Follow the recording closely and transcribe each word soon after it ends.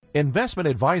Investment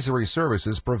advisory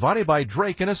services provided by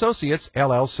Drake & Associates,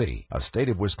 LLC, a state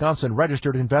of Wisconsin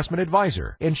registered investment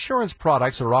advisor. Insurance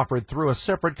products are offered through a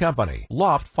separate company,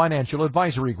 Loft Financial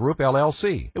Advisory Group,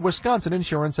 LLC, a Wisconsin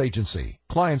insurance agency.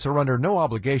 Clients are under no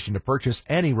obligation to purchase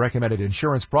any recommended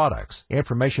insurance products.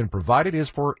 Information provided is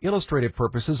for illustrative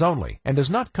purposes only and does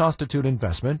not constitute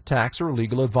investment, tax, or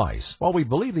legal advice. While we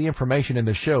believe the information in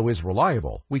the show is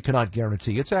reliable, we cannot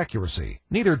guarantee its accuracy.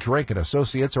 Neither Drake &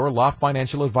 Associates or Loft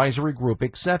Financial Advisory Group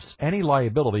accepts any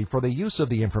liability for the use of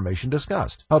the information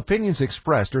discussed. Opinions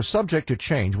expressed are subject to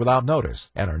change without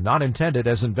notice and are not intended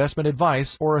as investment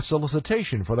advice or a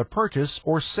solicitation for the purchase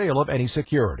or sale of any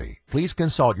security. Please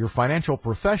consult your financial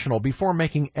professional before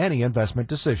making any investment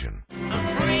decision.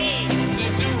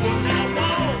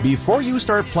 Before you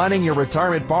start planning your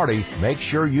retirement party, make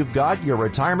sure you've got your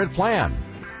retirement plan.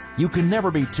 You can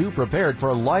never be too prepared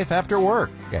for life after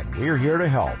work, and we're here to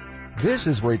help. This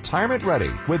is Retirement Ready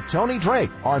with Tony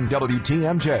Drake on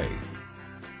WTMJ.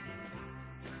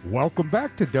 Welcome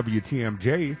back to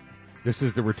WTMJ. This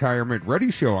is the Retirement Ready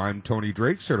Show. I'm Tony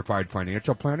Drake, certified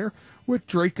financial planner with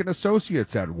Drake &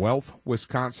 Associates at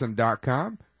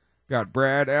wealthwisconsin.com. Got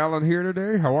Brad Allen here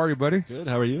today. How are you, buddy? Good.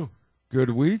 How are you? Good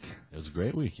week. It was a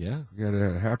great week, yeah. You got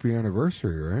a happy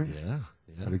anniversary, right? Yeah.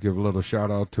 Got to give a little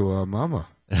shout out to Mama.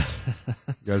 You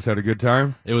guys had a good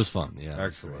time? It was fun, yeah.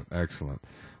 Excellent.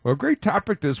 Well, great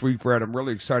topic this week, Brad. I'm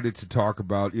really excited to talk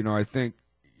about. I think,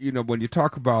 when you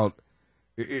talk about,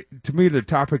 to me, the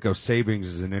topic of savings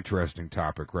is an interesting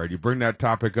topic, right? You bring that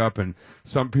topic up, and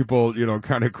some people,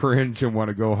 kind of cringe and want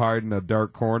to go hide in a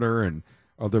dark corner, and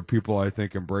other people, I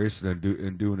think, embrace it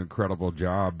and do an incredible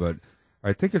job. But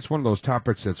I think it's one of those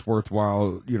topics that's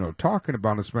worthwhile, talking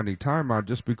about and spending time on,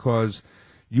 just because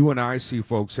you and I see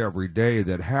folks every day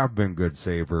that have been good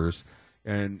savers.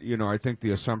 And, I think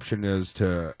the assumption is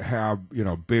to have,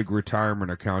 big retirement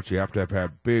accounts. You have to have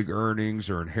had big earnings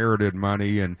or inherited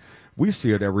money. And we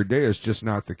see it every day. It's just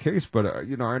not the case. But, I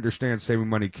understand saving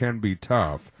money can be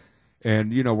tough.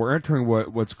 And, we're entering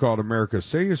what's called America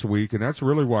Saves Week, and that's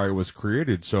really why it was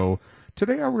created. So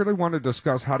today I really want to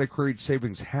discuss how to create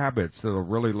savings habits that'll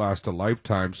really last a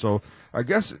lifetime. So I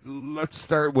guess let's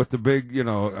start with the big,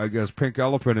 pink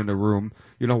elephant in the room.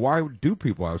 Why do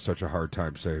people have such a hard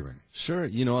time saving? Sure. A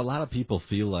lot of people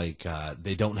feel like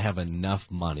they don't have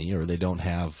enough money, or they don't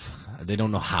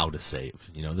know how to save.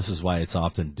 This is why it's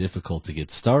often difficult to get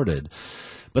started.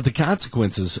 But the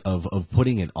consequences of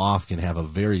putting it off can have a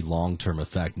very long-term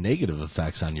effect, negative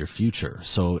effects on your future.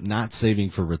 So not saving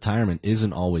for retirement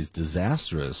isn't always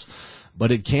disastrous, but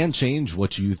it can change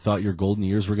what you thought your golden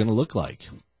years were going to look like.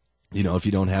 If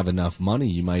you don't have enough money,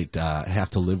 you might have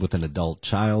to live with an adult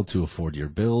child to afford your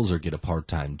bills or get a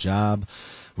part-time job.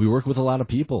 We work with a lot of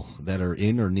people that are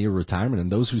in or near retirement,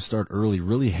 and those who start early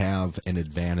really have an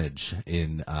advantage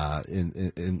in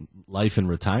life and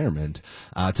retirement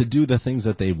to do the things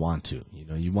that they want to.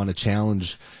 You want to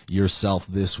challenge yourself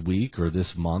this week or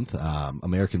this month.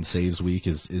 American Saves Week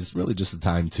is really just the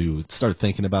time to start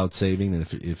thinking about saving, and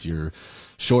if you're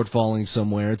shortfalling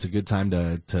somewhere, it's a good time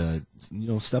to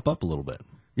step up a little bit.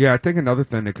 Yeah, I think another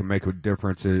thing that can make a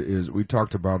difference is we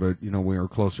talked about it, we were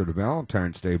closer to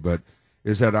Valentine's Day, but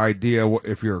is that idea,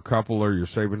 if you're a couple or your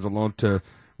savings alone, to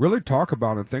really talk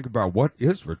about and think about what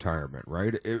is retirement,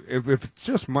 right? If it's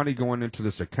just money going into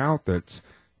this account that's,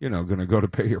 going to go to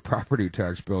pay your property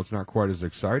tax bill, it's not quite as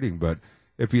exciting. But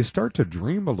if you start to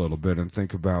dream a little bit and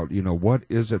think about, what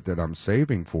is it that I'm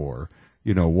saving for?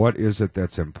 What is it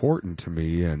that's important to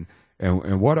me, and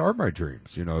what are my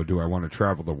dreams? Do I want to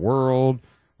travel the world?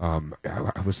 I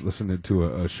was listening to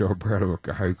a show, Brad, of a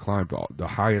guy who climbed the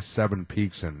highest 7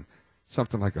 peaks in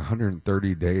something like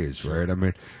 130 days, right? I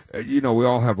mean, we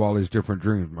all have all these different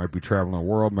dreams. Might be traveling the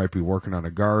world, might be working on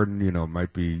a garden,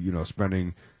 might be,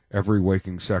 spending every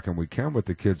waking second we can with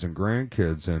the kids and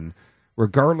grandkids. And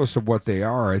regardless of what they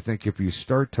are, I think if you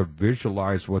start to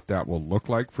visualize what that will look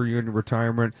like for you in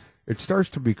retirement, it starts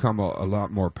to become a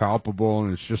lot more palpable,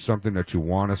 and it's just something that you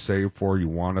want to save for, you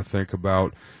want to think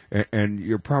about, and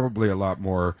you're probably a lot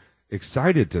more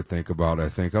excited to think about, I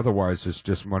think. Otherwise, it's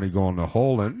just money going in the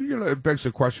hole, and it begs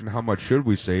the question, how much should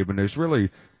we save? And there's really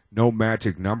no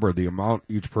magic number. The amount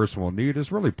each person will need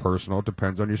is really personal. It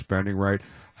depends on your spending, right?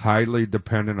 Highly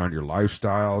dependent on your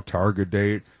lifestyle, target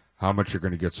date, how much you're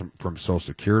going to get from Social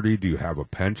Security. Do you have a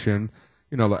pension?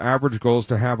 The average goal is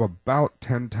to have about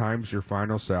 10 times your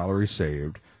final salary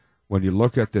saved. When you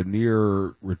look at the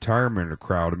near retirement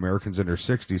crowd, Americans in their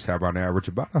 60s have on average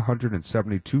about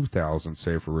 $172,000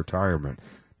 saved for retirement.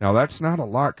 Now, that's not a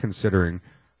lot considering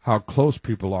how close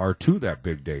people are to that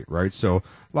big date, right? So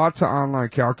lots of online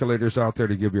calculators out there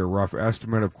to give you a rough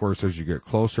estimate. Of course, as you get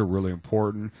closer, really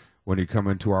important. When you come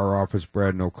into our office,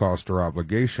 Brad, no cost or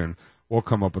obligation, we'll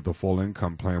come up with the full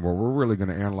income plan where we're really going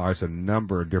to analyze a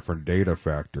number of different data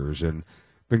factors. And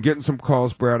been getting some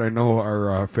calls, Brad. I know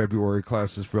our February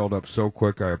classes filled up so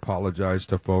quick. I apologize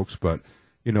to folks, but,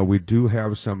 you know, we do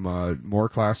have some more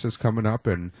classes coming up,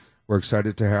 and we're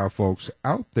excited to have folks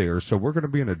out there. So we're going to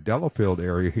be in the Delafield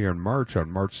area here in March, on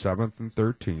March 7th and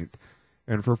 13th.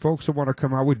 And for folks that want to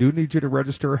come out, we do need you to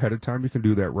register ahead of time. You can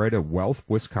do that right at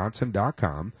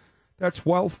wealthwisconsin.com. That's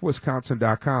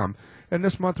wealthwisconsin.com. And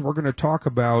this month we're going to talk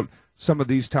about some of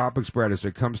these topics, Brad, as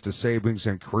it comes to savings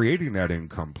and creating that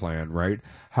income plan, right?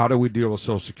 How do we deal with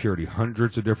Social Security?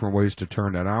 Hundreds of different ways to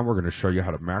turn that on. We're going to show you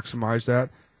how to maximize that.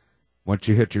 Once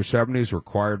you hit your 70s,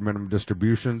 required minimum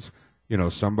distributions. You know,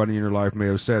 somebody in your life may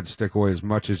have said, stick away as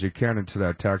much as you can into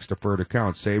that tax-deferred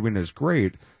account. Saving is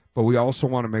great, but we also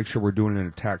want to make sure we're doing it in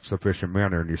a tax-efficient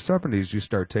manner. In your 70s, you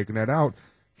start taking that out,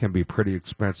 can be a pretty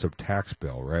expensive tax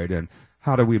bill, right? And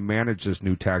how do we manage this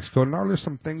new tax code? And are there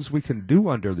some things we can do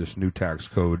under this new tax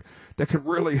code that can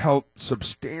really help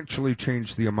substantially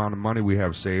change the amount of money we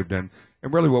have saved and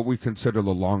really what we consider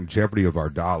the longevity of our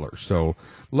dollars? So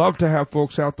love to have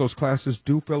folks out. Those classes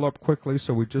do fill up quickly,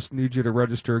 so we just need you to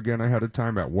register again ahead of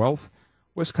time at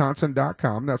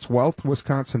wealthwisconsin.com. That's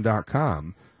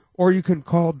wealthwisconsin.com. Or you can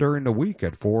call during the week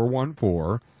at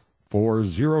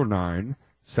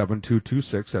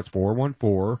 414-409-7226. That's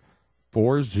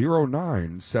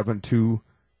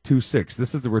 414-409-7226.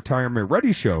 This is the Retirement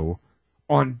Ready Show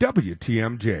on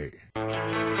WTMJ.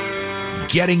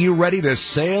 Getting you ready to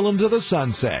sail into the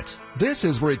sunset. This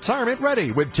is Retirement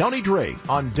Ready with Tony Drake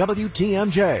on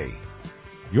WTMJ.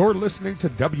 You're listening to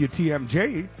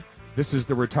WTMJ. This is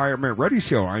the Retirement Ready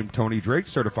Show. I'm Tony Drake,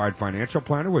 certified financial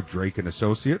planner with Drake &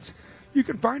 Associates. You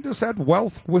can find us at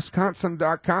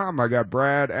wealthwisconsin.com. I got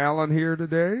Brad Allen here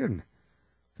today, and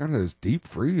kind of this deep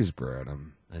freeze, Brad.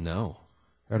 I know.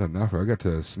 Had enough. I got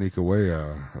to sneak away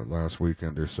last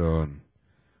weekend or so, and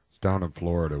it's down in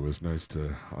Florida. It was nice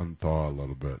to unthaw a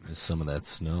little bit. There's some of that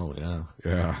snow, yeah.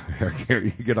 Yeah.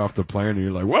 You get off the plane and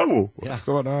you're like, whoa, what's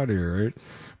going on here, right?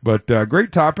 But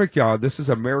great topic. This is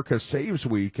America Saves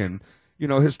Week, and, you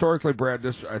know, historically, Brad,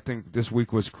 I think this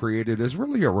week was created as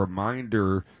really a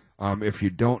reminder, if you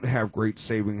don't have great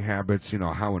saving habits, you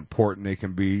know, how important they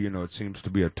can be. You know, it seems to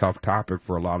be a tough topic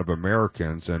for a lot of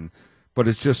Americans, but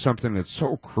it's just something that's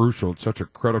so crucial. It's such a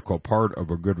critical part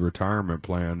of a good retirement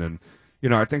plan. And, you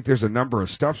know, I think there's a number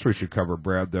of steps we should cover,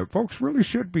 Brad, that folks really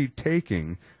should be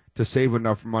taking to save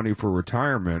enough money for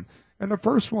retirement. And the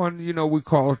first one, you know, we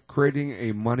call creating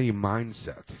a money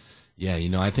mindset. Yeah, you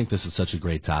know, I think this is such a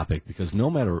great topic because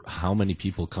no matter how many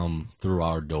people come through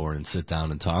our door and sit down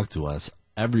and talk to us,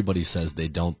 everybody says they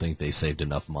don't think they saved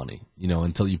enough money, you know,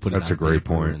 until you put it on That's a great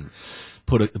paper point. and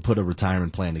put a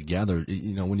retirement plan together.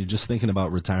 You know, when you're just thinking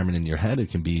about retirement in your head, it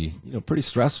can be, you know, pretty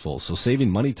stressful. So saving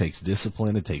money takes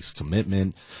discipline. It takes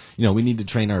commitment. You know, we need to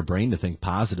train our brain to think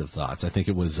positive thoughts. I think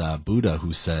it was Buddha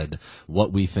who said,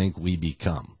 what we think we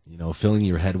become. You know, filling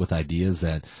your head with ideas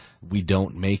that we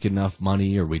don't make enough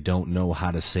money or we don't know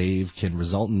how to save can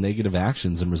result in negative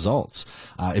actions and results.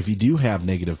 If you do have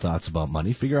negative thoughts about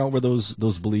money, figure out where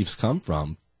those beliefs come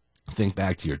from. Think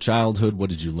back to your childhood. What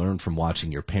did you learn from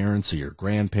watching your parents or your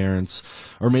grandparents?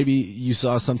 Or maybe you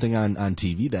saw something on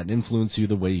TV that influenced you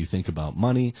the way you think about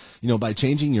money. You know, by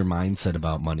changing your mindset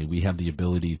about money, we have the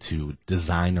ability to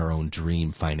design our own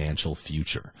dream financial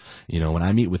future. You know, when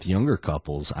I meet with younger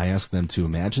couples, I ask them to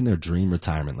imagine their dream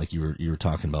retirement, like you were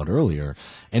talking about earlier,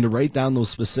 and to write down those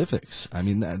specifics. I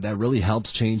mean, that really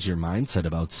helps change your mindset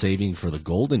about saving for the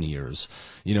golden years.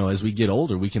 You know, as we get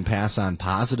older, we can pass on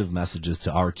positive messages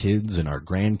to our kids and our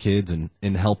grandkids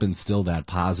and help instill that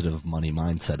positive money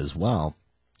mindset as well.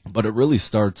 But it really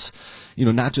starts, you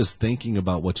know, not just thinking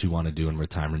about what you want to do in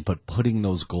retirement, but putting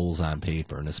those goals on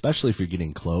paper. And especially if you're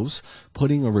getting close,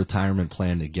 putting a retirement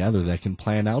plan together that can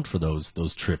plan out for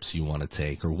those trips you want to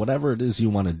take or whatever it is you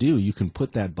want to do. You can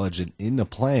put that budget in a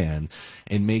plan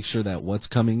and make sure that what's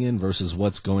coming in versus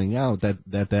what's going out,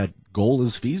 that goal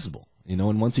is feasible. You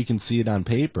know, and once you can see it on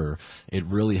paper, it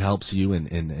really helps you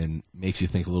and makes you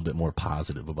think a little bit more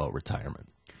positive about retirement.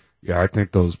 Yeah, I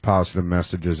think those positive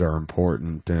messages are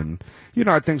important. And, you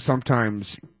know, I think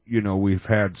sometimes, you know, we've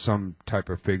had some type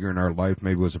of figure in our life,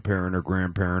 maybe it was a parent or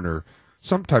grandparent or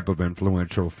some type of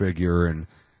influential figure. And,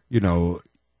 you know,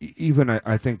 even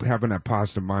I think having that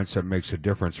positive mindset makes a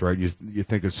difference, right? You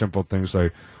think of simple things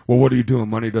like, well, what are you doing?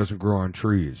 Money doesn't grow on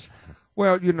trees.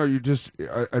 Well,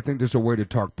 I think there's a way to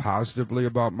talk positively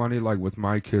about money. Like with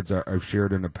my kids, I've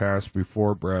shared in the past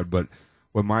before, Brad, but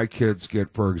when my kids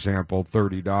get, for example,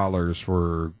 $30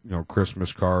 for,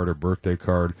 Christmas card or birthday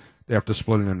card, they have to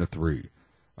split it into three.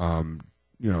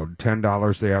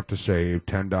 $10 they have to save,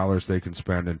 $10 they can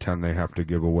spend, and 10 they have to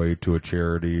give away to a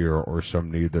charity or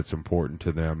some need that's important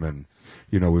to them. And,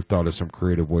 we've thought of some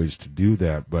creative ways to do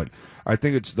that. But I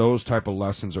think it's those type of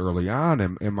lessons early on.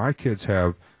 And my kids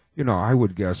have, I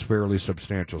would guess fairly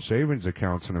substantial savings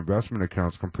accounts and investment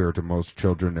accounts compared to most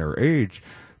children their age.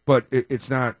 But it's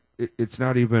not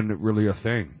even really a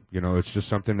thing. It's just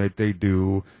something that they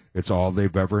do. It's all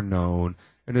they've ever known.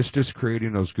 And it's just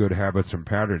creating those good habits and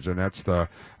patterns. And that's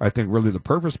I think really the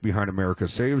purpose behind America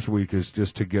Saves Week is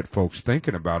just to get folks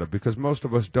thinking about it, because most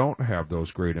of us don't have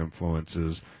those great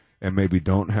influences and maybe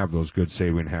don't have those good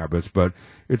saving habits. But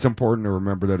it's important to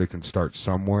remember that it can start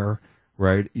somewhere,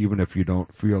 right? Even if you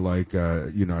don't feel like,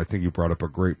 I think you brought up a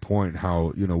great point,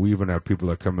 how, we even have people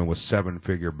that come in with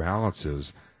 7-figure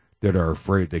balances that are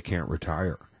afraid they can't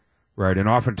retire. Right, and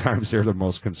oftentimes they're the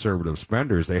most conservative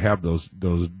spenders. They have those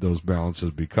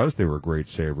balances because they were great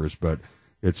savers. But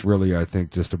it's really, I think,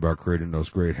 just about creating those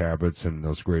great habits and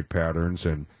those great patterns.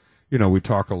 And we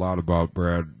talk a lot about,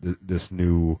 Brad, this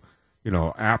new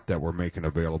app that we're making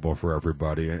available for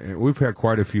everybody. And we've had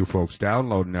quite a few folks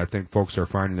download, and I think folks are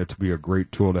finding it to be a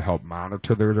great tool to help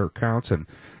monitor their accounts. And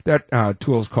that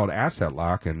tool is called Asset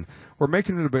Lock, and we're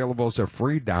making it available as a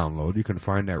free download. You can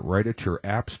find that right at your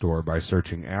app store by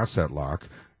searching Asset Lock.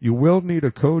 You will need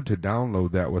a code to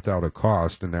download that without a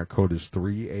cost, and that code is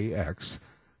 3AX.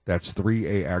 That's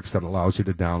 3AX that allows you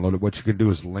to download it. What you can do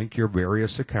is link your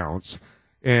various accounts,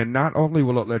 and not only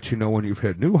will it let you know when you've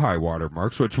hit new high water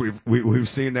marks, which we've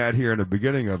seen that here in the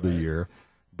beginning of the year,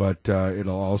 but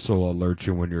it'll also alert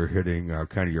you when you're hitting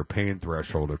kind of your pain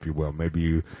threshold, if you will. Maybe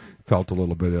you felt a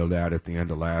little bit of that at the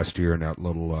end of last year and that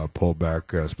little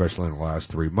pullback, especially in the last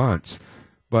 3 months.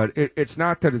 But it's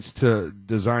not that it's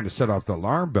designed to set off the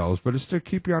alarm bells, but it's to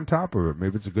keep you on top of it.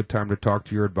 Maybe it's a good time to talk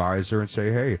to your advisor and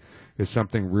say, hey, is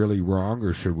something really wrong,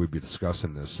 or should we be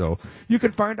discussing this? So you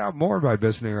can find out more by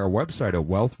visiting our website at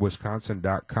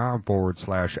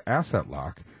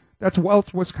wealthwisconsin.com/assetlock. That's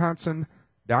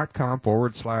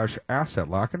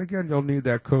wealthwisconsin.com/assetlock. And again, you'll need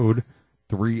that code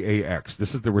 3AX.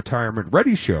 This is the Retirement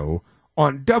Ready Show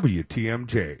on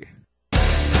WTMJ.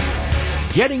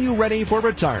 Getting you ready for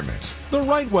retirement the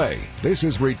right way. This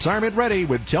is Retirement Ready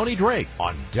with Tony Drake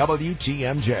on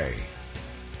WTMJ.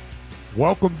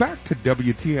 Welcome back to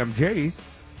WTMJ.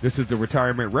 This is the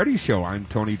Retirement Ready Show. I'm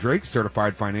Tony Drake,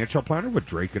 certified financial planner with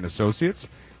Drake & Associates.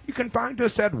 You can find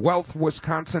us at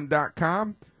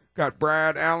wealthwisconsin.com. Got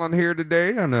Brad Allen here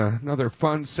today on another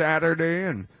fun Saturday,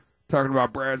 and talking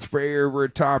about Brad's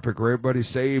favorite topic, right, buddy?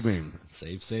 Saving.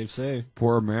 Save.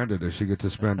 Poor Amanda. Does she get to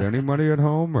spend any money at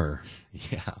home, or?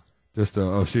 Yeah. Just,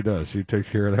 she does. She takes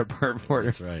care of that part for you.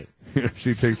 That's right.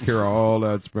 She takes care of all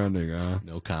that spending, huh?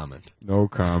 No comment. No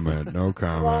comment. A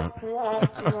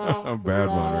bad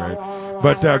one, right?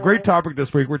 But great topic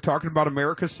this week. We're talking about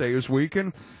America Saves Week,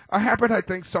 and a habit I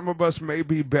think some of us may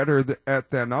be better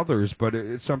at than others, but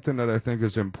it's something that I think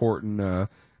is important.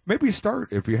 Maybe start.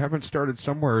 If you haven't started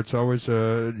somewhere, it's always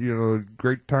a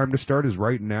great time to start is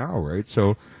right now, right?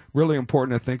 So really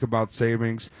important to think about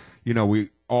savings. We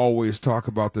always talk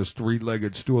about this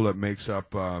three-legged stool that makes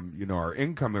up, our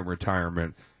income in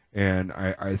retirement. And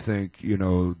I think,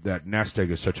 that nest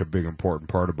egg is such a big, important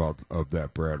part of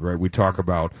that, Brad, right? We talk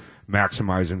about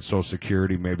maximizing Social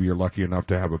Security. Maybe you're lucky enough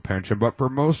to have a pension. But for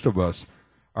most of us,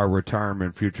 our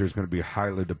retirement future is going to be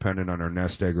highly dependent on our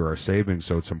nest egg or our savings.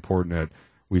 So it's important that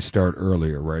we start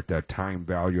earlier, right? That time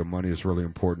value of money is really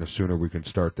important. The sooner we can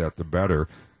start that, the better.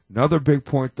 Another big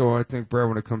point, though, I think, Brad,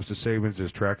 when it comes to savings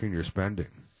is tracking your spending.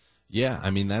 Yeah, I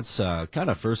mean, that's kind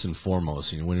of first and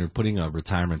foremost. When you're putting a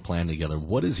retirement plan together,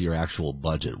 what is your actual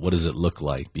budget? What does it look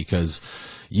like? Because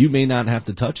you may not have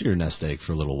to touch your nest egg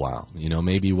for a little while.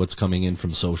 Maybe what's coming in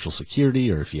from Social Security,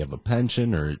 or if you have a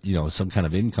pension, or, some kind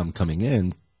of income coming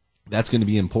in, that's going to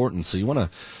be important. So you want to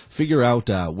figure out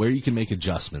where you can make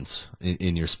adjustments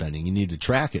in your spending. You need to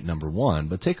track it, number one,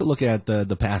 but take a look at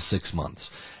the past 6 months.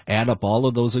 Add up all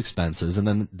of those expenses and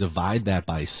then divide that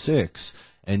by 6,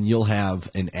 and you'll have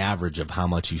an average of how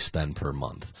much you spend per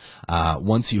month.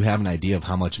 Once you have an idea of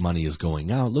how much money is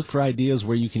going out, look for ideas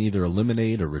where you can either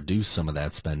eliminate or reduce some of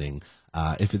that spending.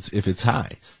 If it's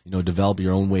high, develop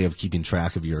your own way of keeping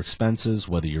track of your expenses,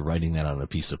 whether you're writing that on a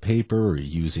piece of paper or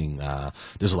using,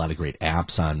 there's a lot of great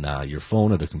apps on your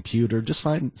phone or the computer. Just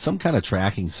find some kind of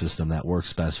tracking system that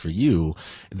works best for you.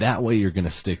 That way you're going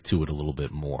to stick to it a little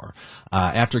bit more.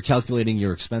 After calculating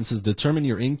your expenses, determine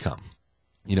your income.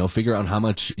 Figure out how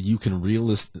much you can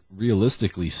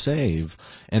realistically save,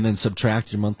 and then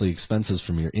subtract your monthly expenses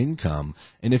from your income.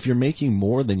 And if you're making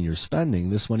more than you're spending,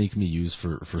 this money can be used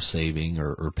for saving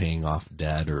or paying off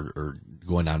debt or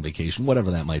going on vacation,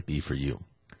 whatever that might be for you.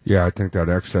 Yeah, I think that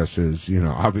excess is,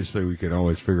 obviously we can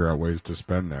always figure out ways to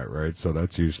spend that, right? So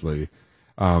that's usually,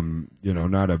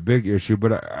 not a big issue.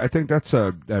 But I think that's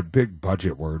that big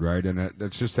budget word, right? And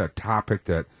that's just that topic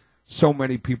that so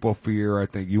many people fear. I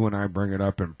think you and I bring it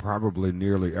up in probably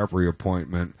nearly every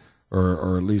appointment,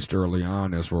 or at least early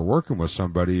on as we're working with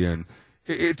somebody. And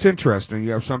it's interesting.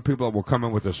 You have some people that will come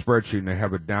in with a spreadsheet and they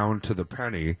have it down to the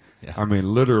penny. Yeah. I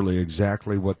mean, literally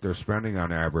exactly what they're spending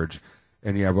on average.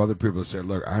 And you have other people that say,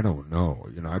 look, I don't know.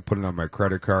 I put it on my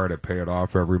credit card. I pay it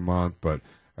off every month, but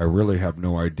I really have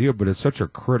no idea. But it's such a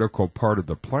critical part of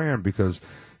the plan because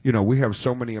we have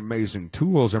so many amazing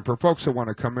tools. And for folks that want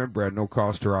to come in, Brad, no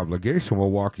cost or obligation, we'll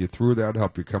walk you through that,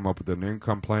 help you come up with an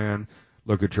income plan,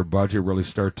 look at your budget, really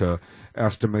start to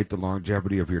estimate the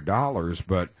longevity of your dollars.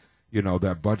 But,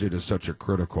 that budget is such a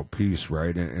critical piece,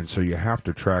 right? And so you have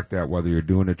to track that, whether you're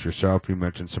doing it yourself. You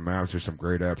mentioned some apps. There's some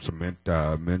great apps.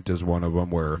 Mint is one of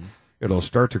them where it'll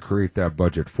start to create that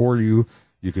budget for you.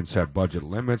 You can set budget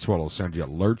limits. Well, it'll send you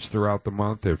alerts throughout the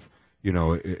month if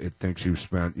it thinks you've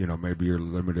spent, maybe your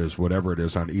limit is whatever it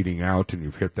is on eating out and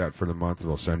you've hit that for the month,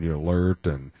 it'll send you an alert.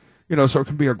 And, so it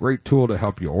can be a great tool to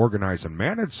help you organize and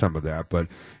manage some of that, but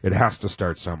it has to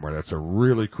start somewhere. That's a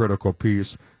really critical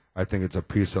piece. I think it's a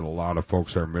piece that a lot of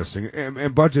folks are missing.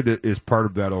 And budget is part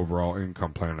of that overall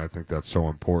income plan. I think that's so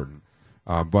important.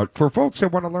 But for folks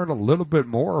that want to learn a little bit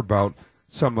more about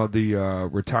some of the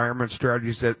retirement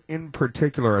strategies that in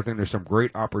particular, I think there's some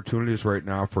great opportunities right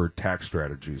now for tax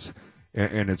strategies.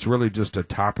 And it's really just a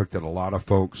topic that a lot of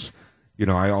folks,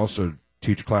 I also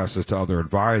teach classes to other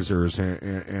advisors,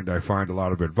 and I find a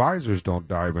lot of advisors don't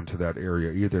dive into that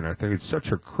area either. And I think it's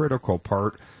such a critical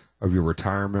part of your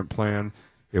retirement plan.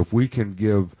 If we can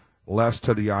give less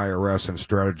to the IRS and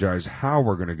strategize how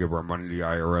we're going to give our money to the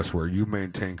IRS, where you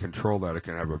maintain control, that it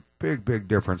can have a big, big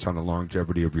difference on the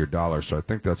longevity of your dollar. So I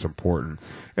think that's important.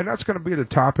 And that's going to be the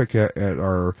topic at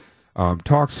our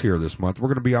talks here this month. We're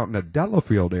going to be out in the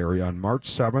Delafield area on March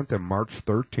 7th and March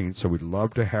 13th, so we'd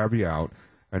love to have you out.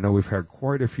 I know we've had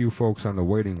quite a few folks on the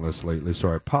waiting list lately,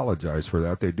 so I apologize for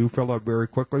that. They do fill up very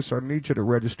quickly, so I need you to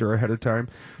register ahead of time.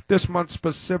 This month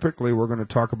specifically, we're going to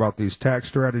talk about these tax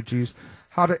strategies,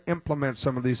 how to implement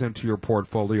some of these into your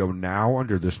portfolio now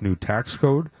under this new tax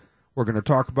code. We're going to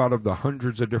talk about of the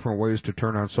hundreds of different ways to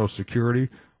turn on Social Security.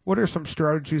 What are some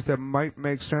strategies that might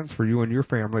make sense for you and your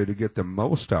family to get the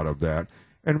most out of that?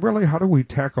 And really, how do we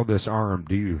tackle this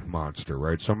RMD monster,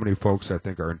 right? So many folks, I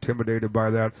think, are intimidated by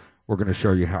that. We're going to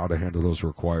show you how to handle those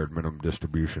required minimum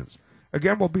distributions.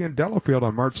 Again, we'll be in Delafield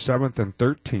on March 7th and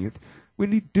 13th.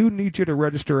 We do need you to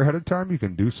register ahead of time. You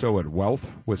can do so at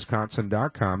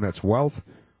wealthwisconsin.com. That's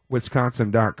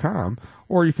wealthwisconsin.com.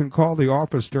 Or you can call the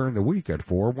office during the week at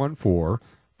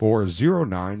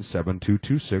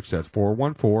 414-409-7226. That's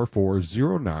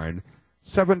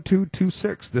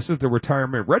 414-409-7226. This is the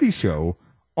Retirement Ready Show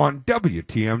on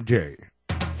WTMJ.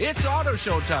 It's auto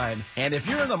show time, and if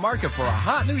you're in the market for a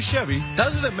hot new Chevy,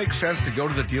 doesn't it make sense to go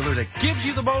to the dealer that gives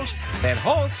you the most? At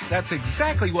Holtz, that's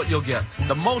exactly what you'll get.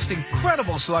 The most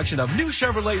incredible selection of new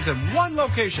Chevrolets in one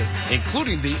location,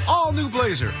 including the all-new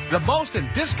Blazer. The most in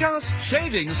discounts,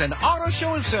 savings, and auto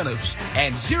show incentives.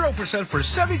 And 0% for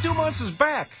 72 months is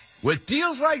back. With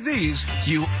deals like these,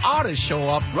 you ought to show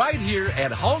up right here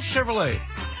at Holtz Chevrolet.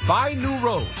 Find new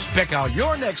roads. Pick out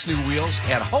your next new wheels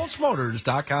at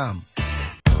HoltzMotors.com.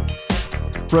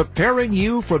 Preparing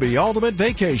you for the ultimate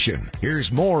vacation.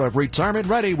 Here's more of Retirement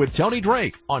Ready with Tony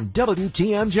Drake on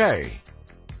WTMJ.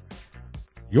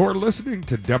 You're listening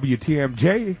to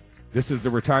WTMJ. This is the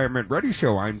Retirement Ready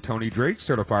Show. I'm Tony Drake,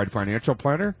 certified financial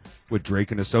planner with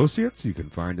Drake & Associates. You can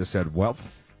find us at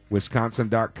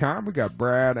wealthwisconsin.com. We got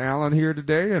Brad Allen here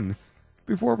today, and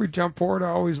before we jump forward,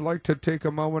 I always like to take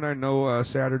a moment. I know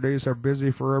Saturdays are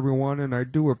busy for everyone, and I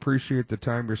do appreciate the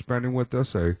time you're spending with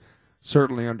us. I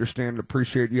certainly understand and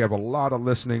appreciate you have a lot of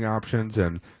listening options.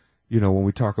 And, when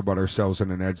we talk about ourselves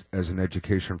as an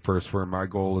education first firm, my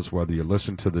goal is whether you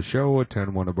listen to the show,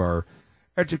 attend one of our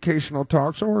educational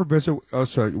talks, or visit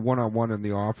us one-on-one in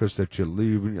the office, that you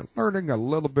leave and you're learning a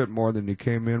little bit more than you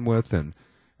came in with. And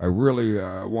I really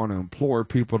want to implore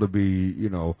people to be,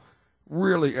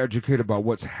 really educated about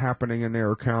what's happening in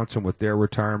their accounts and with their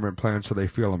retirement plan, so they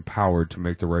feel empowered to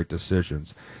make the right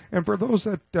decisions. And for those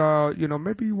that,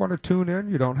 maybe you want to tune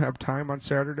in, you don't have time on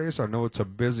Saturdays. I know it's a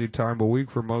busy time of week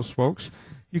for most folks.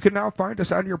 You can now find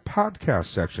us on your podcast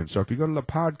section. So if you go to the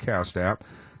podcast app,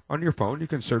 on your phone, you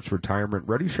can search Retirement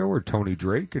Ready Show or Tony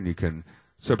Drake, and you can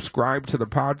subscribe to the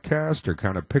podcast or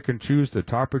kind of pick and choose the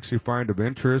topics you find of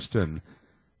interest, and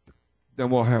then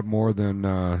we'll have more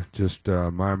than just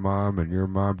my mom and your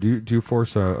mom. Do you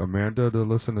force Amanda to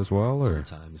listen as well? Or?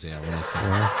 Sometimes, yeah. When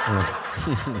I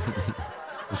can.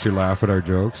 Does she laugh at our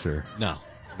jokes? Or No.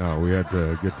 No, we had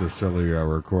to get the silly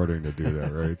recording to do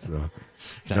that, right? So,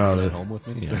 Can I bring it home with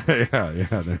me? Yeah.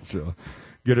 yeah, then she'll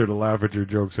get her to laugh at your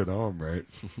jokes at home, right?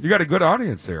 You got a good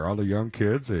audience there. All the young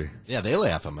kids, they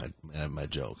laugh at my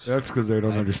jokes. that's because they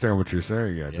don't understand what you're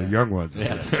saying yet. Yeah. The young ones,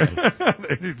 Yeah, that's right.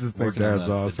 they just think Working on Dad's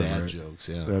the awesome. dad right? jokes,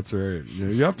 yeah. That's right.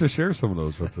 You have to share some of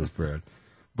those with us, Brad.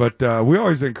 But we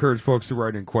always encourage folks to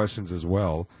write in questions as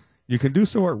well. You can do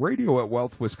so at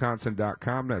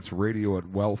radio@wealthwisconsin.com. That's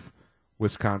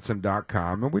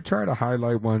radio@wealthwisconsin.com. And we try to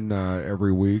highlight one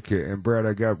every week. And, Brad,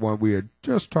 I got one. We had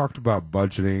just talked about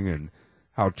budgeting and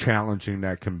how challenging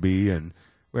that can be. And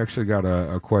we actually got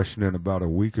a question in about a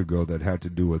week ago that had to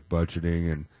do with budgeting.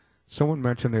 And someone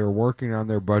mentioned they were working on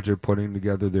their budget, putting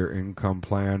together their income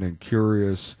plan, and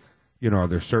curious, are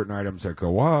there certain items that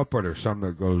go up? Are there some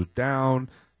that goes down?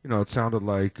 It sounded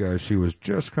like she was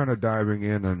just kind of diving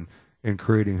in and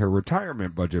creating her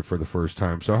retirement budget for the first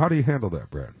time. So how do you handle that,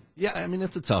 Brad? Yeah, I mean,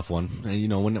 it's a tough one.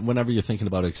 Whenever you're thinking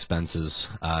about expenses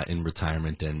in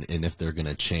retirement and if they're going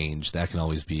to change, that can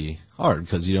always be hard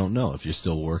because you don't know. If you're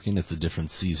still working, it's a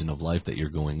different season of life that you're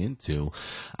going into.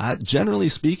 Generally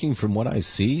speaking, from what I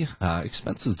see,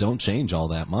 expenses don't change all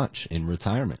that much in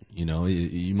retirement.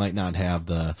 You might not have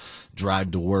the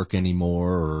drive to work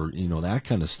anymore or, that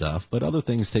kind of stuff, but other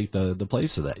things take the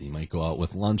place of that. You might go out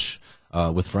with lunch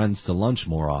with friends to lunch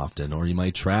more often, or you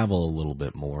might travel a little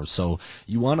bit more. So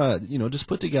you want to, just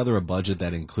put together a budget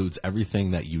that includes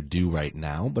everything that you do right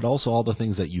now, but also all the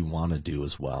things that you want to do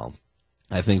as well.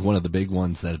 I think one of the big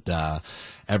ones that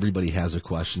everybody has a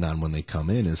question on when they come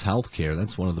in is healthcare.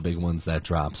 That's one of the big ones that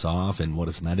drops off. And what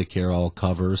does Medicare all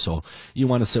cover? So you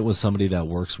want to sit with somebody that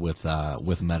works with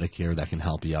Medicare that can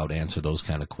help you out, answer those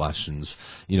kind of questions.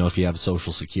 If you have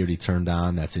Social Security turned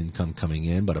on, that's income coming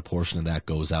in, but a portion of that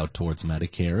goes out towards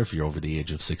Medicare if you're over the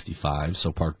age of 65.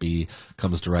 So Part B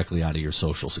comes directly out of your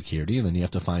Social Security, and then you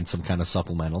have to find some kind of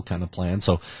supplemental kind of plan.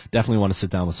 So definitely want to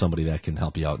sit down with somebody that can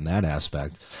help you out in that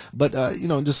aspect. But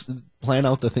just plan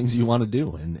out the things you want to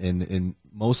do. And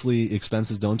mostly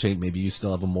expenses don't change. Maybe you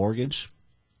still have a mortgage.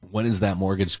 When is that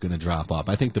mortgage going to drop off?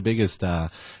 I think the biggest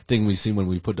thing we see when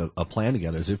we put a plan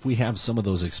together is if we have some of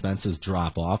those expenses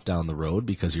drop off down the road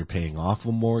because you're paying off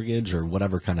a mortgage or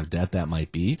whatever kind of debt that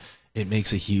might be, it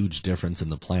makes a huge difference in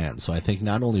the plan. So I think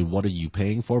not only what are you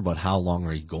paying for, but how long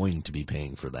are you going to be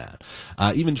paying for that?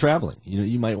 Even traveling.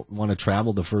 You might want to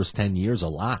travel the first 10 years a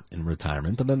lot in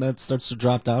retirement, but then that starts to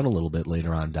drop down a little bit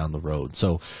later on down the road.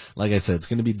 So like I said, it's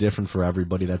going to be different for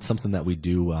everybody. That's something that we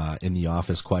do in the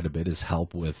office quite a bit, is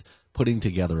help with putting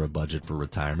together a budget for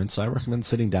retirement. So I recommend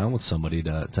sitting down with somebody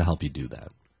to help you do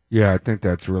that. Yeah, I think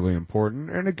that's really important.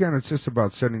 And again, it's just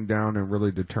about sitting down and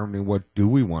really determining what do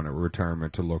we want a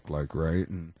retirement to look like, right?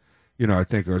 And, I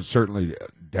think certainly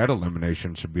debt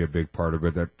elimination should be a big part of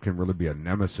it. That can really be a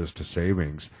nemesis to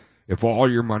savings. If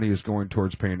all your money is going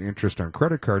towards paying interest on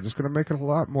credit cards, it's going to make it a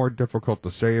lot more difficult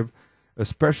to save,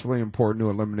 especially important to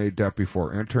eliminate debt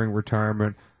before entering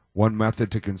retirement. One method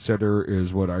to consider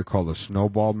is what I call the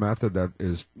snowball method. That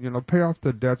is, pay off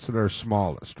the debts that are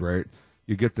smallest, right?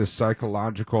 You get this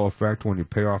psychological effect when you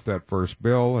pay off that first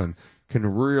bill, and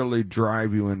can really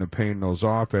drive you into paying those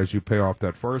off. As you pay off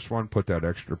that first one, put that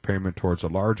extra payment towards a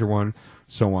larger one,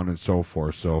 so on and so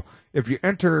forth. So if you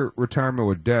enter retirement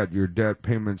with debt, your debt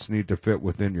payments need to fit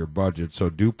within your budget. So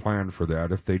do plan for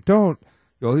that. If they don't,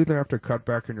 you'll either have to cut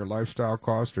back on your lifestyle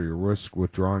cost, or you risk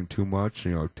withdrawing too much,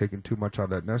 taking too much out of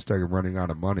that nest egg and running out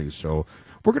of money. So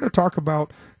we're going to talk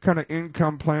about kind of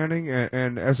income planning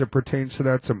and as it pertains to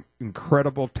that, some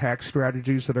incredible tax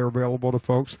strategies that are available to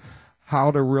folks.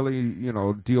 How to really,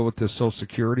 deal with this Social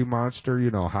Security monster.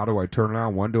 How do I turn it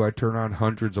on? When do I turn on?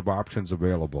 Hundreds of options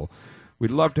available.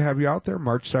 We'd love to have you out there.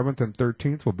 March 7th and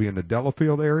 13th. We'll be in the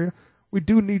Delafield area. We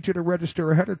do need you to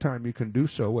register ahead of time. You can do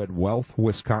so at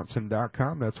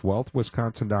wealthwisconsin.com. That's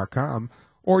wealthwisconsin.com.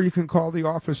 Or you can call the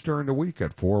office during the week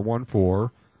at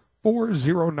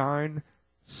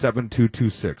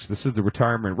 414-409-7226. This is the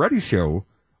Retirement Ready Show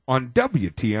on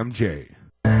WTMJ.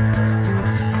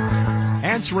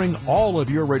 Answering all of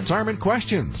your retirement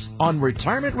questions on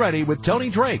Retirement Ready with Tony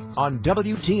Drake on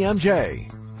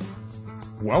WTMJ.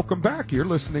 Welcome back. You're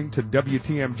listening to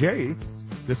WTMJ.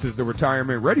 This is the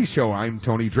Retirement Ready Show. I'm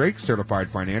Tony Drake, certified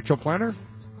financial planner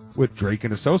with Drake &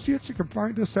 Associates. You can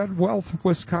find us at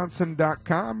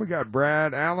wealthwisconsin.com. We got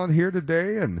Brad Allen here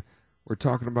today, and We're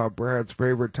talking about Brad's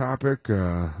favorite topic,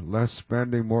 less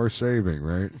spending, more saving,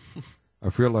 right? I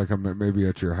feel like I'm maybe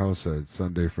at your house at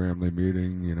Sunday family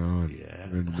meeting, in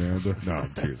Amanda. No,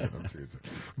 I'm teasing.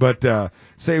 But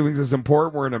savings is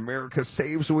important. We're in America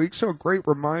Saves Week, so a great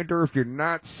reminder. If you're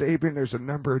not saving, there's a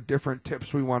number of different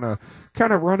tips we want to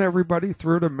kind of run everybody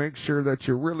through to make sure that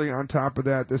you're really on top of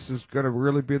that. This is going to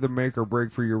really be the make or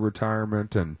break for your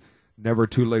retirement, and never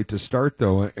too late to start,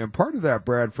 though. And part of that,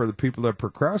 Brad, for the people that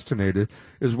procrastinated,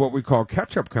 is what we call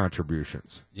catch-up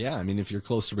contributions. Yeah, I mean, if you're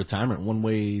close to retirement, one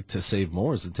way to save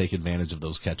more is to take advantage of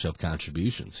those catch-up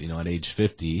contributions. At age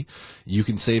 50, you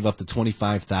can save up to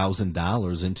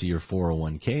 $25,000 into your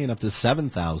 401k and up to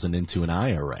 $7,000 into an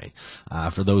IRA.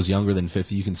 For those younger than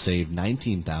 50, you can save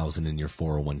 $19,000 in your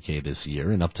 401k this year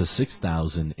and up to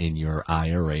 $6,000 in your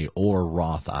IRA or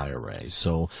Roth IRA.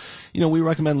 So, we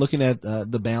recommend looking at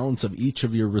the balance of each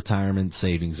of your retirement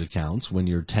savings accounts when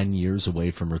you're 10 years away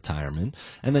from retirement,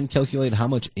 and then calculate how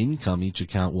much income each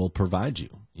account will provide you.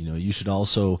 You should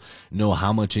also know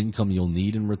how much income you'll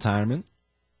need in retirement.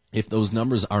 If those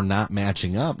numbers are not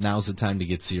matching up, now's the time to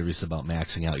get serious about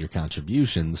maxing out your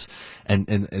contributions and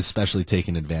especially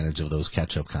taking advantage of those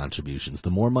catch-up contributions.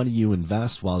 The more money you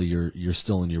invest while you're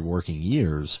still in your working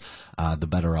years, the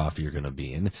better off you're going to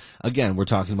be. And again, we're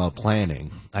talking about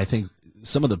planning. I think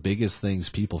some of the biggest things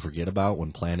people forget about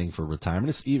when planning for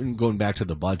retirement, is even going back to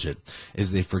the budget,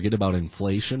 is they forget about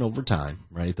inflation over time,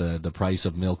 right? The price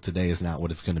of milk today is not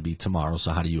what it's going to be tomorrow, so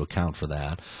how do you account for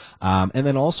that? And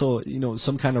then also,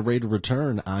 some kind of rate of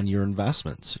return on your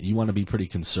investments. You want to be pretty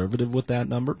conservative with that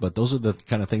number, but those are the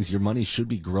kind of things your money should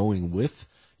be growing with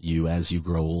you as you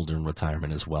grow older in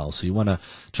retirement as well. So you want to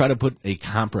try to put a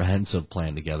comprehensive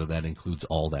plan together that includes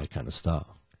all that kind of stuff.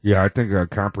 Yeah, I think a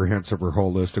comprehensive or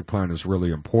holistic plan is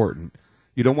really important.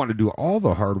 You don't want to do all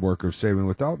the hard work of saving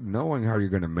without knowing how you're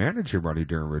going to manage your money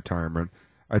during retirement.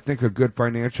 I think a good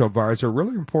financial advisor,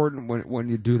 really important when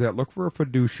you do that. Look for a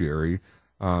fiduciary.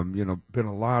 Been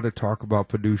a lot of talk about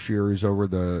fiduciaries over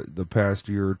the past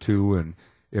year or two, and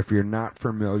if you're not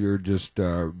familiar, just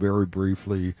very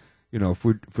briefly,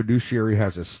 fiduciary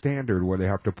has a standard where they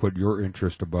have to put your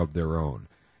interest above their own.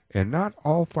 And not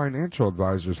all financial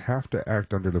advisors have to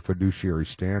act under the fiduciary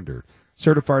standard.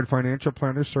 Certified financial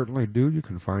planners certainly do. You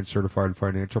can find certified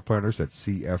financial planners at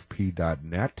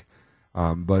cfp.net.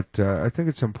 But I think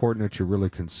it's important that you really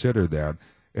consider that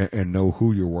and know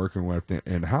who you're working with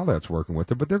and how that's working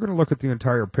with it. But they're going to look at the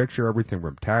entire picture, everything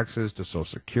from taxes to Social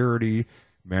Security,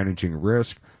 managing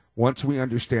risk. Once we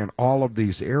understand all of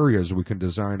these areas, we can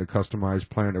design a customized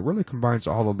plan that really combines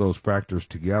all of those factors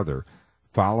together.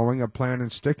 Following a plan and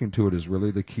sticking to it is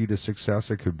really the key to success.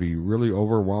 It could be really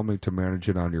overwhelming to manage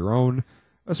it on your own,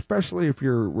 especially if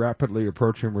you're rapidly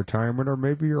approaching retirement or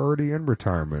maybe you're already in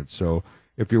retirement. So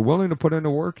if you're willing to put in the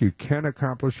work, you can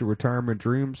accomplish your retirement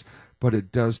dreams, but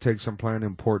it does take some planning.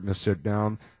 Important to sit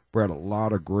down. Brad, a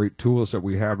lot of great tools that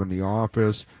we have in the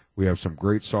office. We have some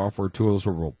great software tools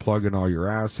where we'll plug in all your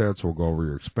assets. We'll go over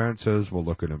your expenses. We'll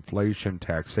look at inflation,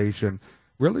 taxation.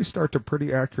 Really start to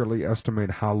pretty accurately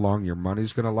estimate how long your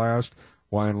money's going to last.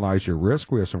 Why lies your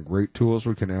risk? We have some great tools.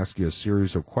 We can ask you a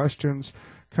series of questions,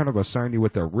 kind of assign you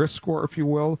with a risk score, if you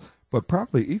will. But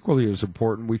probably equally as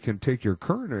important, we can take your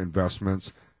current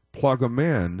investments, plug them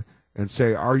in, and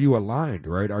say, are you aligned,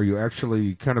 right? Are you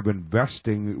actually kind of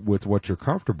investing with what you're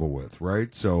comfortable with,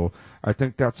 right? So I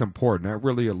think that's important. That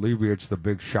really alleviates the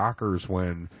big shockers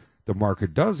when the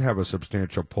market does have a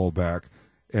substantial pullback.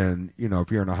 And,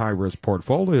 if you're in a high-risk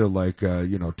portfolio like,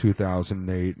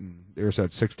 2008, and there's that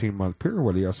 16-month period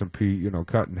where the S&P,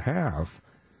 cut in half,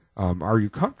 are you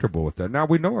comfortable with that? Now,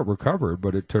 we know it recovered,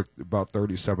 but it took about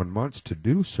 37 months to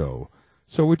do so.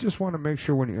 So we just want to make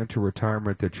sure when you enter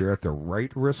retirement that you're at the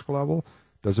right risk level.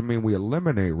 Doesn't mean we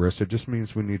eliminate risk. It just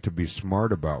means we need to be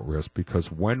smart about risk, because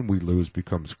when we lose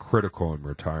becomes critical in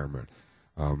retirement.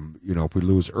 If we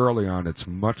lose early on, it's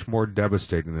much more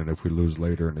devastating than if we lose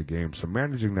later in the game. So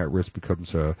managing that risk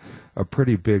becomes a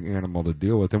pretty big animal to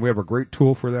deal with. And we have a great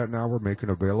tool for that now. We're making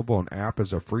available an app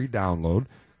as a free download.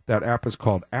 That app is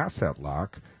called Asset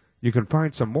Lock. You can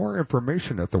find some more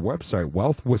information at the website,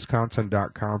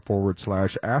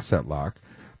 wealthwisconsin.com/asset lock.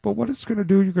 But what it's going to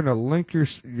do, you're going to link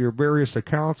your various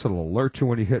accounts. It'll alert you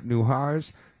when you hit new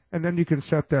highs. And then you can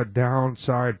set that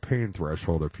downside pain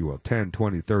threshold, if you will, 10,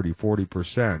 20, 30,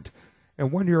 40%.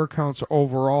 And when your accounts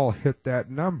overall hit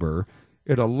that number,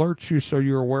 it alerts you so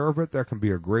you're aware of it. That can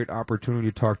be a great opportunity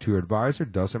to talk to your advisor.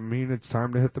 Doesn't mean it's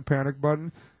time to hit the panic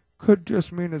button. Could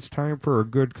just mean it's time for a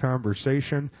good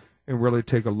conversation and really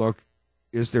take a look.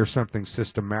 Is there something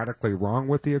systematically wrong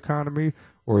with the economy,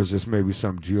 or is this maybe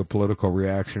some geopolitical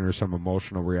reaction or some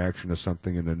emotional reaction to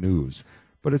something in the news?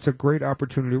 But it's a great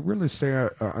opportunity to really stay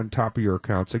on top of your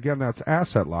accounts. Again, that's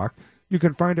Asset Lock. You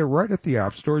can find it right at the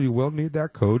App Store. You will need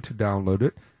that code to download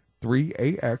it,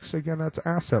 3AX. Again, that's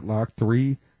Asset Lock,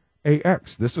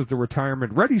 3AX. This is the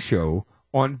Retirement Ready Show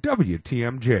on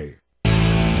WTMJ.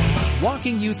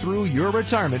 Walking you through your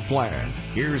retirement plan.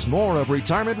 Here's more of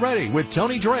Retirement Ready with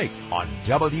Tony Drake on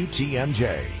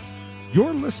WTMJ.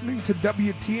 You're listening to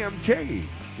WTMJ.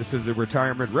 This is the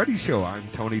Retirement Ready Show. I'm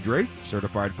Tony Drake,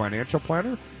 certified financial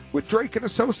planner with Drake and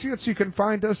Associates. You can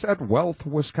find us at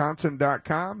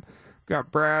wealthwisconsin.com.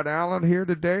 Got Brad Allen here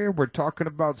today. We're talking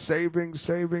about saving.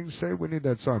 We need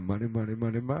that song, money,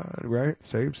 right?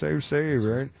 Save,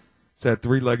 right? It's that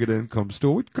three-legged income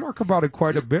stool. We talk about it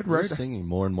quite a bit, right? You're singing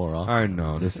more and more often. I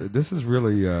know. This is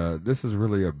really a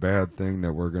bad thing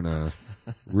that we're gonna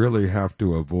really have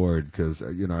to avoid because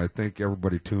I think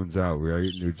everybody tunes out, right?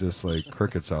 And you're just like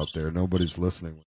crickets out there. Nobody's listening.